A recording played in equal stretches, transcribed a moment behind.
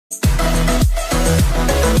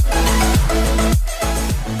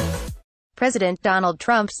President Donald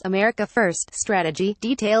Trump's America First strategy,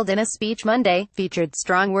 detailed in a speech Monday, featured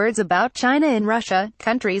strong words about China and Russia,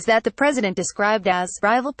 countries that the president described as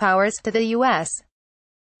rival powers to the U.S.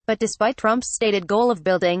 But despite Trump's stated goal of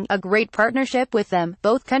building a great partnership with them,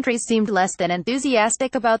 both countries seemed less than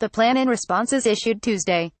enthusiastic about the plan in responses issued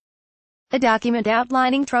Tuesday. A document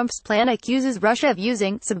outlining Trump's plan accuses Russia of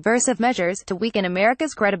using subversive measures to weaken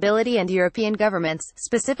America's credibility and European governments,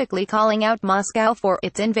 specifically calling out Moscow for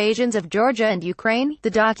its invasions of Georgia and Ukraine. The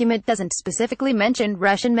document doesn't specifically mention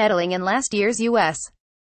Russian meddling in last year's U.S.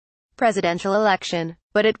 presidential election,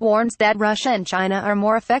 but it warns that Russia and China are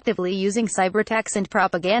more effectively using cyberattacks and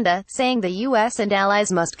propaganda, saying the U.S. and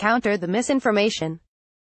allies must counter the misinformation.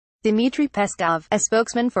 Dmitry Peskov, a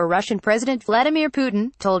spokesman for Russian President Vladimir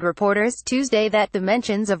Putin, told reporters Tuesday that the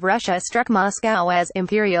mentions of Russia struck Moscow as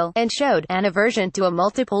imperial and showed an aversion to a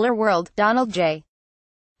multipolar world. Donald J.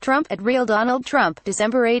 Trump at Real Donald Trump,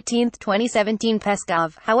 December 18, 2017.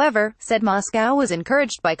 Peskov, however, said Moscow was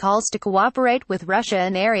encouraged by calls to cooperate with Russia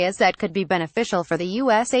in areas that could be beneficial for the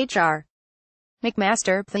U.S. H.R.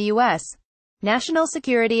 McMaster, the U.S. National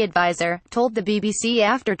Security Advisor, told the BBC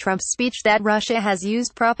after Trump's speech that Russia has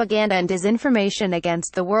used propaganda and disinformation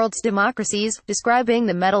against the world's democracies, describing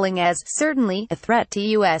the meddling as, certainly, a threat to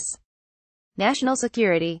U.S. national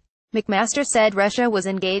security. McMaster said Russia was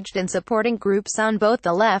engaged in supporting groups on both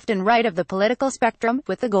the left and right of the political spectrum,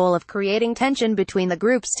 with the goal of creating tension between the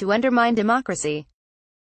groups to undermine democracy.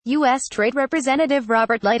 U.S. Trade Representative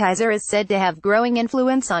Robert Lighthizer is said to have growing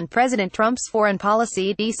influence on President Trump's foreign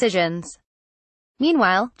policy decisions.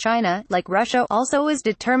 Meanwhile, China, like Russia, also is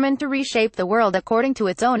determined to reshape the world according to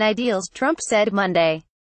its own ideals, Trump said Monday.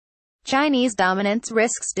 Chinese dominance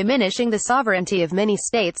risks diminishing the sovereignty of many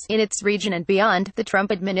states in its region and beyond, the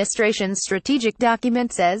Trump administration's strategic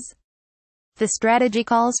document says. The strategy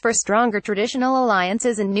calls for stronger traditional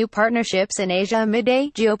alliances and new partnerships in Asia amid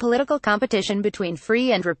a geopolitical competition between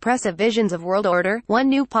free and repressive visions of world order. One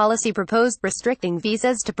new policy proposed restricting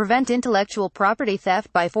visas to prevent intellectual property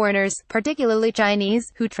theft by foreigners, particularly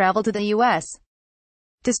Chinese, who travel to the U.S.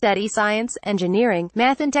 to study science, engineering,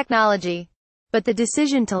 math and technology. But the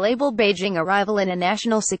decision to label Beijing a rival in a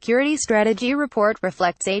national security strategy report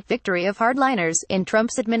reflects a victory of hardliners in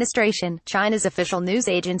Trump's administration, China's official news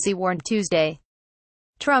agency warned Tuesday.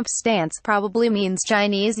 Trump's stance probably means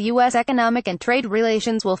Chinese-U.S. economic and trade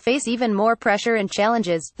relations will face even more pressure and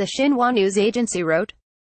challenges, the Xinhua news agency wrote.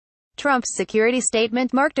 Trump's security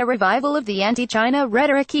statement marked a revival of the anti-China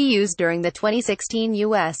rhetoric he used during the 2016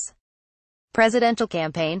 U.S. presidential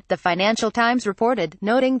campaign, the Financial Times reported,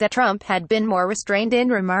 noting that Trump had been more restrained in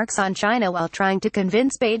remarks on China while trying to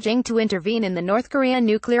convince Beijing to intervene in the North Korean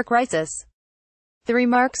nuclear crisis. The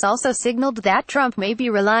remarks also signaled that Trump may be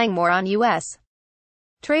relying more on U.S.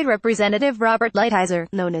 Trade Representative Robert Lighthizer,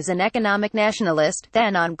 known as an economic nationalist,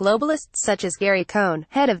 than on globalists such as Gary Cohn,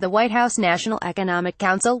 head of the White House National Economic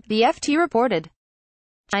Council, the FT reported.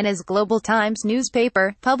 China's Global Times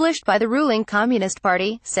newspaper, published by the ruling Communist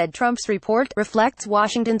Party, said Trump's report reflects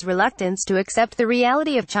Washington's reluctance to accept the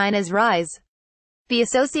reality of China's rise. The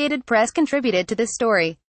Associated Press contributed to this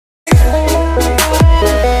story.